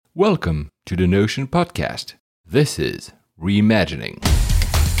Welcome to the Notion Podcast. This is Reimagining.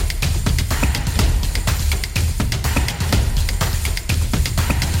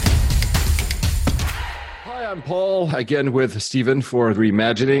 Hi, I'm Paul, again with Stephen for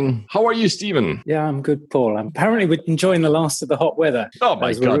Reimagining. How are you, Stephen? Yeah, I'm good, Paul. Apparently we're enjoying the last of the hot weather. Oh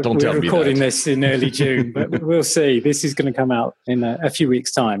my God, don't tell me that. We're recording this in early June, but we'll see. This is going to come out in a few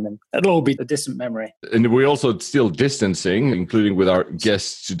weeks' time, and it'll all be a distant memory. And we're also still distancing, including with our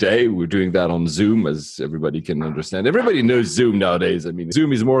guests today. We're doing that on Zoom, as everybody can understand. Everybody knows Zoom nowadays. I mean,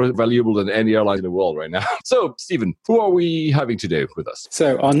 Zoom is more valuable than any airline in the world right now. So, Stephen, who are we having today with us?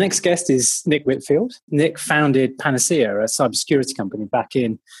 So our next guest is Nick Whitfield. Nick founded Panacea, a cybersecurity company, back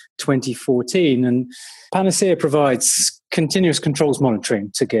in 2014. And Panacea provides continuous controls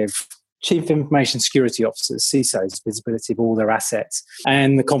monitoring to give Chief Information Security Officers, CISOs, visibility of all their assets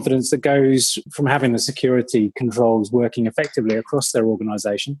and the confidence that goes from having the security controls working effectively across their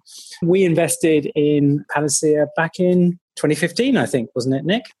organization. We invested in Panacea back in 2015, I think, wasn't it,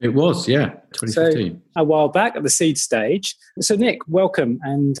 Nick? It was, yeah, 2015. So a while back at the seed stage. So Nick, welcome.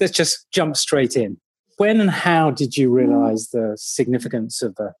 And let's just jump straight in. When and how did you realize the significance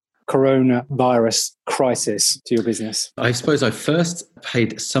of the coronavirus crisis to your business? I suppose I first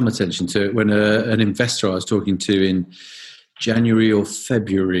paid some attention to it when an investor I was talking to in January or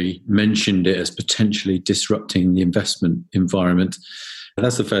February mentioned it as potentially disrupting the investment environment. And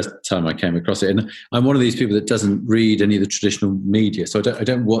that's the first time I came across it. And I'm one of these people that doesn't read any of the traditional media. So I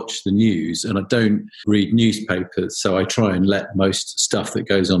don't watch the news and I don't read newspapers. So I try and let most stuff that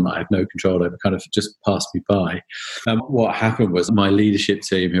goes on that I have no control over kind of just pass me by. What happened was my leadership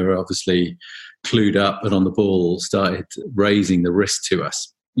team, who are obviously clued up and on the ball, started raising the risk to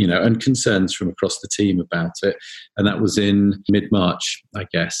us, and concerns from across the team about it. And that was in mid-March, I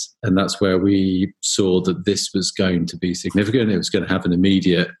guess. And that's where we saw that this was going to be significant. It was going to have an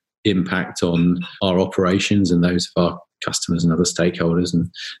immediate impact on our operations and those of our customers and other stakeholders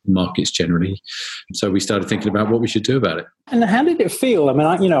and markets generally. So we started thinking about what we should do about it. And how did it feel? I mean,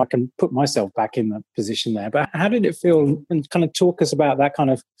 I can put myself back in the position there, but how did it feel? And kind of talk us about that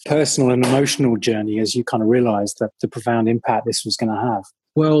kind of personal and emotional journey as you kind of realized that the profound impact this was going to have.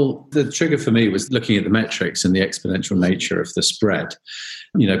 Well, the trigger for me was looking at the metrics and the exponential nature of the spread.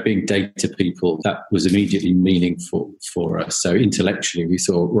 Being data people, that was immediately meaningful for us. So intellectually, we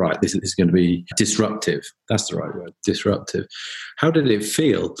thought, right, this is going to be disruptive. That's the right word, disruptive. How did it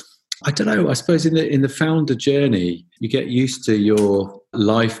feel? I don't know. I suppose in the founder journey, you get used to your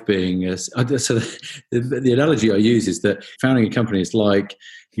life being as. So the analogy I use is that founding a company is like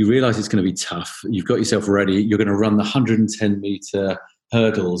you realize it's going to be tough. You've got yourself ready. You're going to run the 110-meter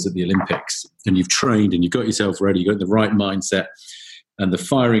hurdles at the Olympics, and you've trained and you've got yourself ready. You've got the right mindset, and the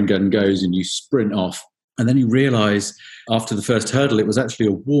firing gun goes, and you sprint off. And then you realize after the first hurdle, it was actually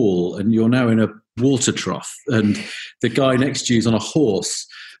a wall, and you're now in a water trough, and the guy next to you is on a horse.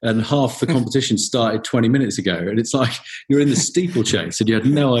 And half the competition started 20 minutes ago. And it's like you're in the steeplechase and you had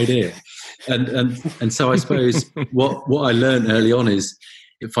no idea. And so I suppose what I learned early on is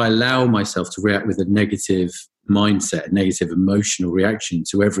if I allow myself to react with a negative mindset, negative emotional reaction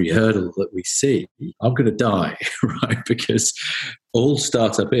to every hurdle that we see, I'm going to die, right? Because all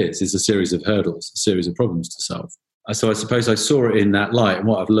startup is a series of hurdles, a series of problems to solve. So I suppose I saw it in that light. And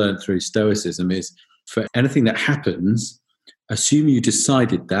what I've learned through Stoicism is for anything that happens, assume you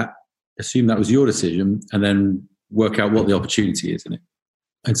decided that, assume that was your decision, and then work out what the opportunity is in it.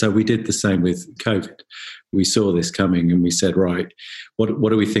 And so we did the same with COVID. We saw this coming and we said, right, what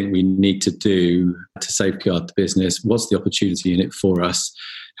do we think we need to do to safeguard the business? What's the opportunity in it for us?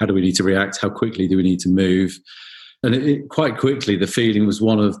 How do we need to react? How quickly do we need to move? And quite quickly, the feeling was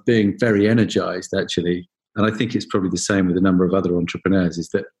one of being very energized, actually. And I think it's probably the same with a number of other entrepreneurs, is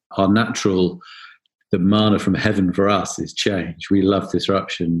that the manna from heaven for us is change. We love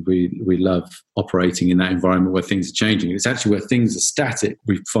disruption. We love operating in that environment where things are changing. It's actually where things are static,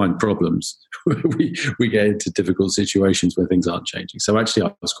 we find problems. we get into difficult situations where things aren't changing. So actually,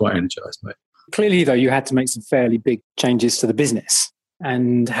 I was quite energized by it. Clearly, though, you had to make some fairly big changes to the business.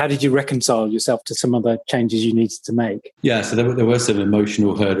 And how did you reconcile yourself to some other changes you needed to make? Yeah, so there were some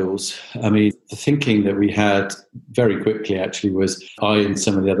emotional hurdles. I mean, the thinking that we had very quickly actually was I and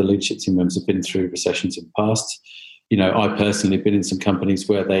some of the other leadership team members have been through recessions in the past. I personally have been in some companies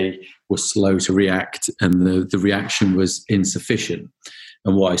where they were slow to react and the reaction was insufficient.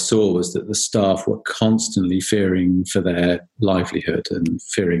 And what I saw was that the staff were constantly fearing for their livelihood and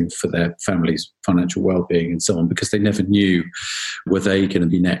fearing for their family's financial well-being and so on, because they never knew, were they going to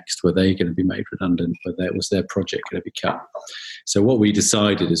be next? Were they going to be made redundant? Was their project going to be cut? So what we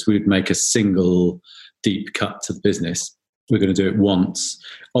decided is we would make a single deep cut to the business we're going to do it once,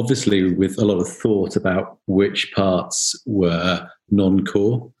 obviously with a lot of thought about which parts were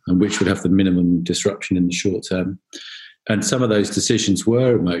non-core and which would have the minimum disruption in the short term. And some of those decisions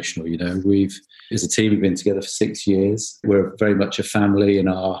were emotional. We've, as a team, we've been together for 6 years. We're very much a family, and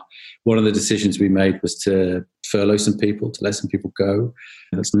one of the decisions we made was to furlough some people, to let some people go.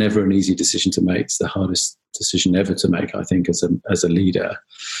 And it's never an easy decision to make. It's the hardest decision ever to make, I think, as a leader.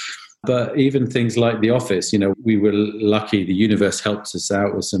 But even things like the office, we were lucky. The universe helped us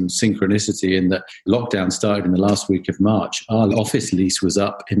out with some synchronicity in that lockdown started in the last week of March. Our office lease was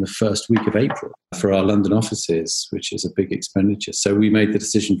up in the first week of April for our London offices, which is a big expenditure. So we made the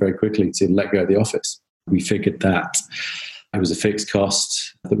decision very quickly to let go of the office. We figured that it was a fixed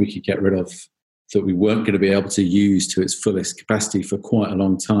cost that we could get rid of, that we weren't going to be able to use to its fullest capacity for quite a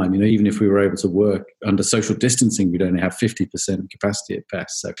long time. Even if we were able to work under social distancing, we'd only have 50% capacity at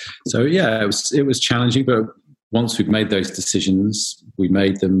best. So yeah, it was challenging. But once we've made those decisions, we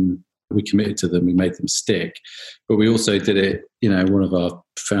committed to them, we made them stick. But we also did it, one of our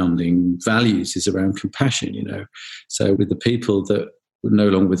founding values is around compassion, So with the people that were no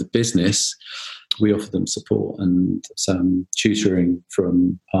longer with the business, we offer them support and some tutoring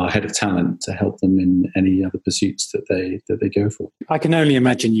from our head of talent to help them in any other pursuits that they go for. I can only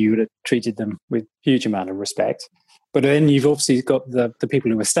imagine you would have treated them with huge amount of respect. But then you've obviously got the people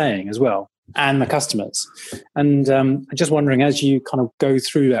who are staying as well, and the customers. And I'm just wondering, as you kind of go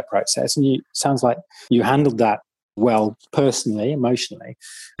through that process, and it sounds like you handled that well personally, emotionally,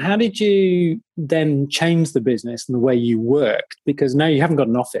 how did you then change the business and the way you work? Because now you haven't got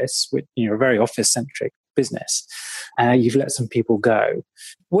an office, you're a very office-centric business. You've let some people go.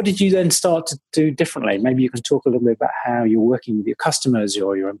 What did you then start to do differently? Maybe you can talk a little bit about how you're working with your customers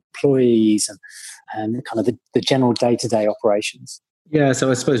or your employees and kind of the general day-to-day operations. Yeah,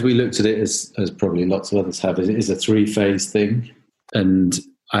 so I suppose we looked at it as probably lots of others have. It is a 3-phase thing. And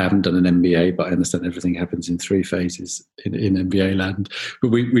I haven't done an MBA, but I understand everything happens in 3 phases in MBA land. But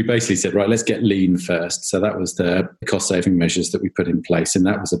we basically said, right, let's get lean first. So that was the cost-saving measures that we put in place, and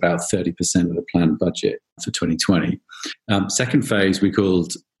that was about 30% of the planned budget for 2020. Second phase we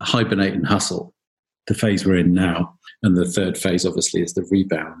called hibernate and hustle, the phase we're in now. And the third phase, obviously, is the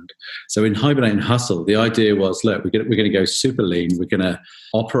rebound. So in hibernate and hustle, the idea was, look, we're going to go super lean. We're going to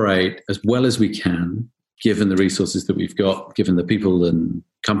operate as well as we can, given the resources that we've got, given the people and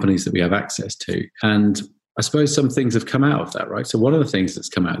companies that we have access to. And I suppose some things have come out of that, right? So one of the things that's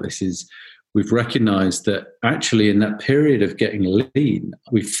come out of this is we've recognized that actually in that period of getting lean,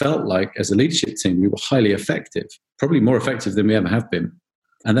 we felt like as a leadership team, we were highly effective, probably more effective than we ever have been.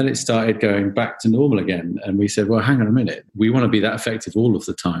 And then it started going back to normal again. And we said, well, hang on a minute. We want to be that effective all of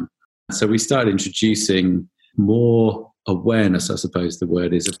the time. So we started introducing more awareness, I suppose the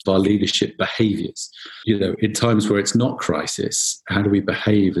word is, of our leadership behaviors. In times where it's not crisis, how do we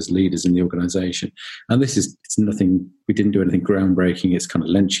behave as leaders in the organization? And it's nothing, we didn't do anything groundbreaking. It's kind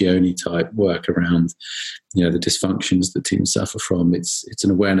of Lencioni type work around, the dysfunctions that teams suffer from. It's an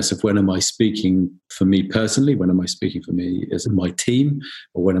awareness of when am I speaking for me personally, when am I speaking for me as my team,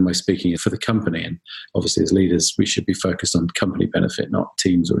 or when am I speaking for the company? And obviously as leaders, we should be focused on company benefit, not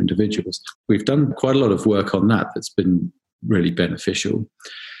teams or individuals. We've done quite a lot of work on that that's been really beneficial.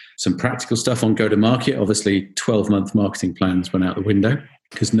 Some practical stuff on go-to-market. Obviously, 12-month marketing plans went out the window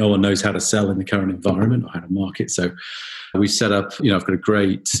because no one knows how to sell in the current environment or how to market. So we set up, I've got a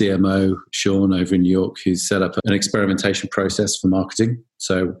great CMO, Sean, over in New York, who's set up an experimentation process for marketing.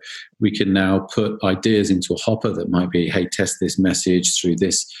 So we can now put ideas into a hopper that might be, hey, test this message through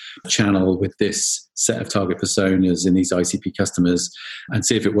this channel with this set of target personas in these ICP customers and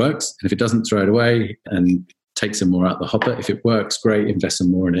see if it works. And if it doesn't, throw it away and take some more out the hopper. If it works, great, invest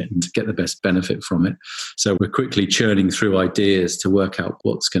some more in it and get the best benefit from it. So we're quickly churning through ideas to work out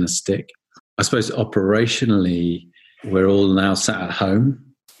what's going to stick. I suppose operationally, we're all now sat at home,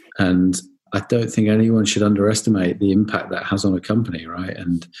 and I don't think anyone should underestimate the impact that has on a company, right?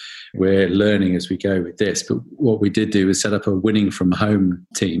 And we're learning as we go with this. But what we did do is set up a winning from home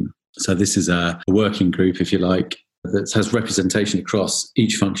team. So this is a working group, if you like, that has representation across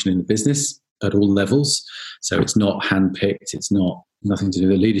each function in the business at all levels. So it's not handpicked. It's nothing to do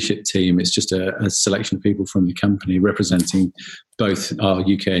with the leadership team. It's just a selection of people from the company representing both our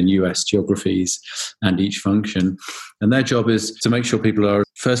UK and US geographies and each function. And their job is to make sure people are,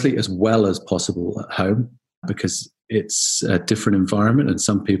 firstly, as well as possible at home, because it's a different environment and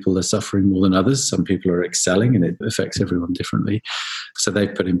some people are suffering more than others. Some people are excelling and it affects everyone differently. So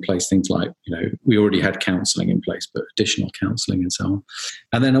they've put in place things like, we already had counselling in place, but additional counselling and so on.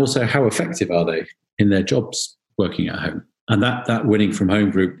 And then also, how effective are they in their jobs working at home? And that winning from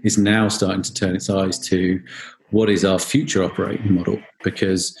home group is now starting to turn its eyes to what is our future operating model?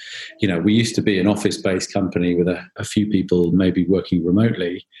 Because, we used to be an office-based company with a few people maybe working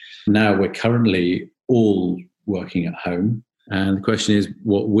remotely. Now we're currently all working at home. And the question is,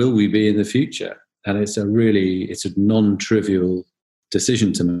 what will we be in the future? And it's a non-trivial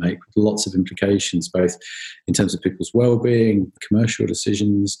decision to make with lots of implications, both in terms of people's well-being, commercial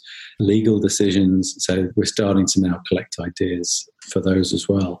decisions, legal decisions. So we're starting to now collect ideas for those as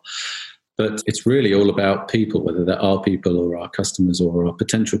well. But it's really all about people, whether they're our people or our customers or our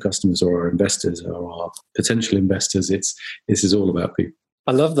potential customers or our investors or our potential investors. This is all about people.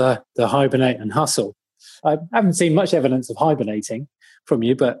 I love the hibernate and hustle. I haven't seen much evidence of hibernating from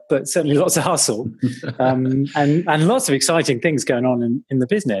you, but certainly lots of hustle and lots of exciting things going on in the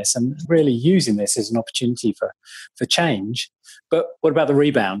business, and really using this as an opportunity for change. But what about the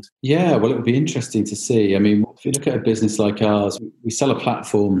rebound? Yeah, well, it would be interesting to see. I mean, if you look at a business like ours, we sell a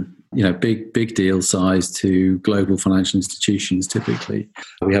platform, big deal size to global financial institutions typically.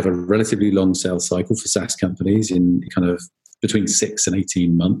 We have a relatively long sales cycle for SaaS companies in kind of between 6 and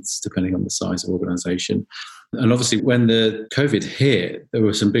 18 months, depending on the size of organization. And obviously, when the COVID hit, there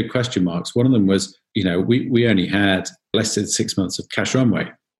were some big question marks. One of them was, we only had less than 6 months of cash runway.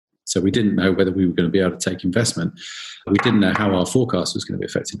 So we didn't know whether we were going to be able to take investment. We didn't know how our forecast was going to be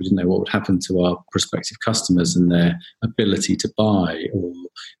affected. We didn't know what would happen to our prospective customers and their ability to buy or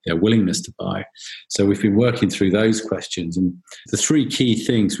their willingness to buy. So we've been working through those questions. And the 3 key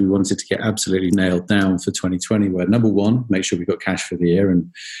things we wanted to get absolutely nailed down for 2020 were, number 1, make sure we've got cash for the year. And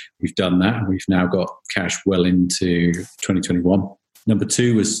we've done that. And we've now got cash well into 2021. Number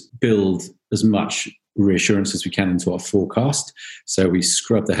 2 was build as much reassurance as we can into our forecast. So we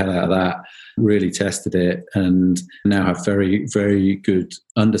scrubbed the hell out of that, really tested it, and now have very, very good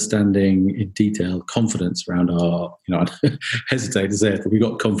understanding in detail, confidence around our, I hesitate to say it, but we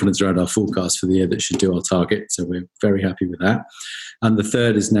got confidence around our forecast for the year that should do our target. So we're very happy with that. And the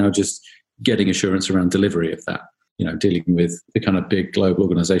third is now just getting assurance around delivery of that. Dealing with the kind of big global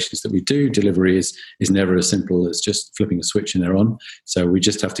organizations that we do, delivery is never as simple as just flipping a switch and they're on. So we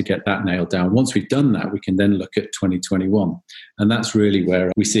just have to get that nailed down. Once we've done that, we can then look at 2021. And that's really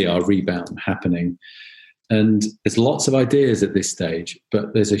where we see our rebound happening. And there's lots of ideas at this stage,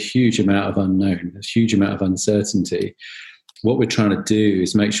 but there's a huge amount of unknown, there's a huge amount of uncertainty. What we're trying to do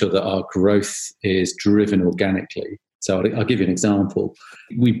is make sure that our growth is driven organically. So I'll give you an example.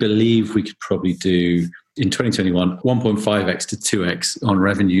 We believe we could probably do, in 2021, 1.5x to 2x on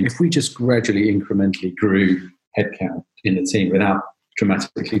revenue if we just gradually, incrementally grew headcount in the team without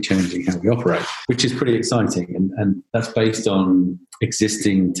dramatically changing how we operate, which is pretty exciting. And that's based on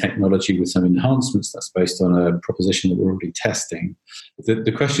existing technology with some enhancements. That's based on a proposition that we're already testing.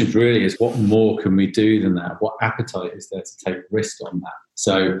 The question really is, what more can we do than that? What appetite is there to take risk on that?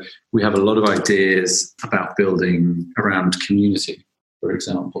 So we have a lot of ideas about building around community, for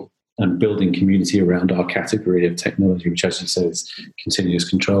example, and building community around our category of technology, which, as you say, is continuous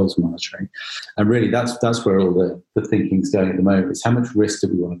controls monitoring. And really, that's where all the thinking's going at the moment, is how much risk do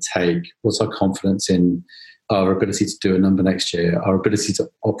we want to take? What's our confidence in our ability to do a number next year, our ability to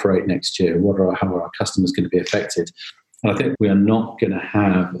operate next year? How are our customers going to be affected? And I think we are not going to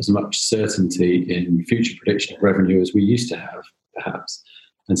have as much certainty in future prediction of revenue as we used to have, perhaps.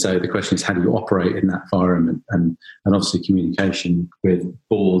 And so the question is, how do you operate in that environment? And obviously communication with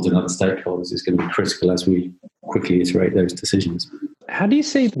boards and other stakeholders is going to be critical as we quickly iterate those decisions. How do you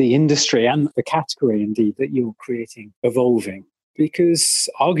see the industry and the category, indeed, that you're creating evolving? Because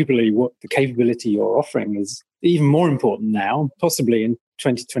arguably what the capability you're offering is even more important now, possibly in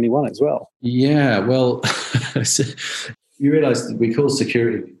 2021 as well. Yeah, well, you realise that we call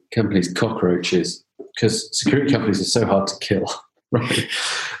security companies cockroaches because security companies are so hard to kill. Right.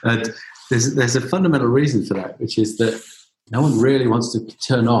 And there's a fundamental reason for that, which is that no one really wants to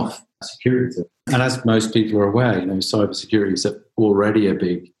turn off security. And as most people are aware, cybersecurity is already a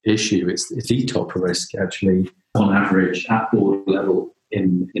big issue. It's the top risk, actually, on average, at board level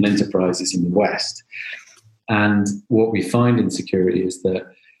in enterprises in the West. And what we find in security is that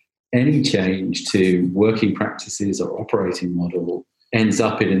any change to working practices or operating model ends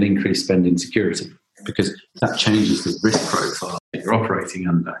up in an increased spend in security, because that changes the risk profile that you're operating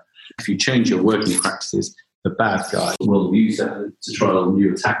under. If you change your working practices, the bad guy will use that to trial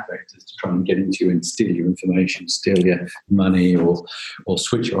new attack vectors to try and get into you and steal your information, steal your money, or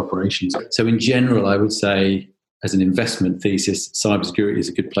switch your operations. So in general, I would say, as an investment thesis, cybersecurity is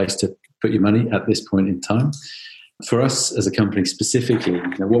a good place to put your money at this point in time. For us as a company specifically,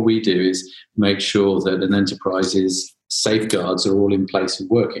 what we do is make sure that an enterprise's safeguards are all in place and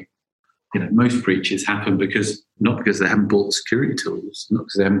working. Most breaches happen not because they haven't bought the security tools, not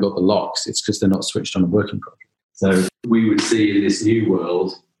because they haven't got the locks, it's because they're not switched on and working properly. So we would see in this new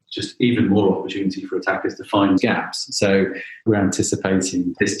world just even more opportunity for attackers to find gaps. So we're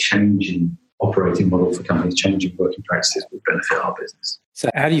anticipating this change in operating model for companies, changing working practices will benefit our business. So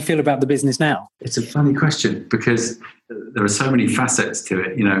how do you feel about the business now? It's a funny question because there are so many facets to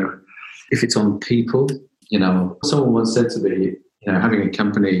it. If it's on people, someone once said to me, having a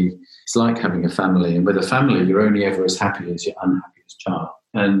company is like having a family. And with a family, you're only ever as happy as your unhappiest child.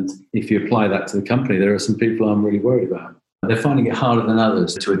 And if you apply that to the company, there are some people I'm really worried about. They're finding it harder than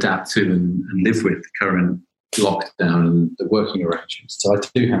others to adapt to and live with the current lockdown and the working arrangements. So I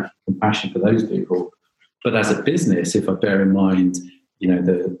do have compassion for those people. But as a business, if I bear in mind,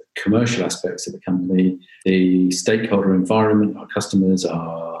 the commercial aspects of the company, the stakeholder environment, our customers,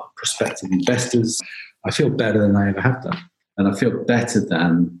 our prospective investors, I feel better than I ever have done. And I feel better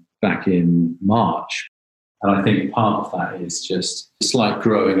than back in March. And I think part of that is just it's like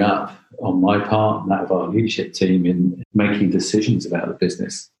growing up on my part and that of our leadership team in making decisions about the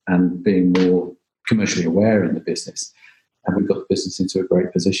business and being more commercially aware in the business. And we've got the business into a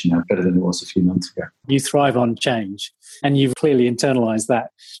great position now, better than it was a few months ago. You thrive on change, and you've clearly internalized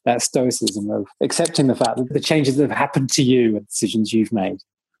that stoicism of accepting the fact that the changes that have happened to you are decisions you've made.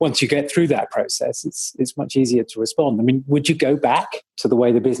 Once you get through that process, it's much easier to respond. I mean, would you go back to the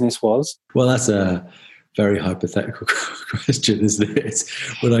way the business was? Well, that's a very hypothetical question, isn't it?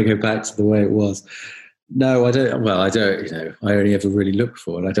 Would I go back to the way it was? No, I don't. Well, I don't. I only ever really look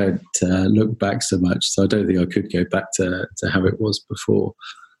forward. I don't look back so much. So I don't think I could go back to how it was before.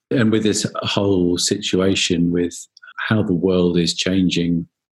 And with this whole situation, with how the world is changing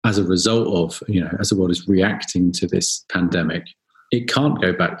as a result of, as the world is reacting to this pandemic, it can't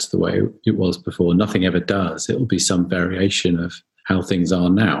go back to the way it was before. Nothing ever does. It will be some variation of how things are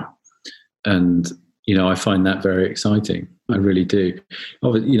now. And I find that very exciting. I really do.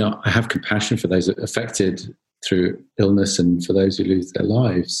 I have compassion for those affected through illness and for those who lose their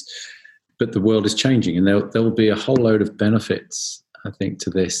lives. But the world is changing, and there will be a whole load of benefits, I think, to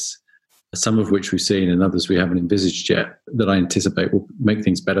this, some of which we've seen and others we haven't envisaged yet, that I anticipate will make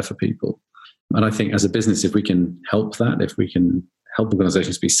things better for people. And I think as a business, if we can help that, if we can help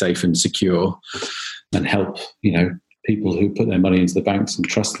organizations be safe and secure and help, people who put their money into the banks and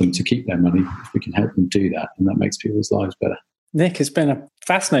trust them to keep their money, if we can help them do that, and that makes people's lives better. Nick, it's been a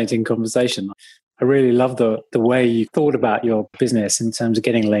fascinating conversation. I really love the way you thought about your business in terms of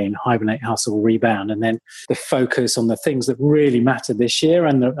getting lean, hibernate, hustle, rebound, and then the focus on the things that really matter this year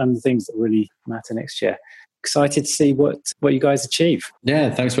and the things that really matter next year. Excited to see what you guys achieve. Yeah,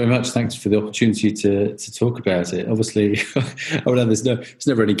 thanks very much. Thanks for the opportunity to talk about it. Obviously, there's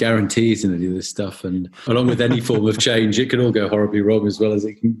never any guarantees in any of this stuff, and along with any form of change, it can all go horribly wrong as well as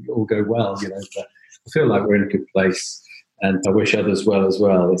it can all go well. But I feel like we're in a good place, and I wish others well as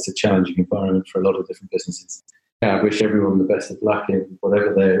well. It's a challenging environment for a lot of different businesses. Yeah, I wish everyone the best of luck in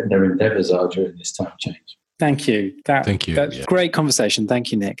whatever their endeavours are during this time of change. Thank you. Thank you. That's great conversation.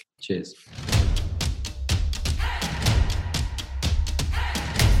 Thank you, Nick. Cheers.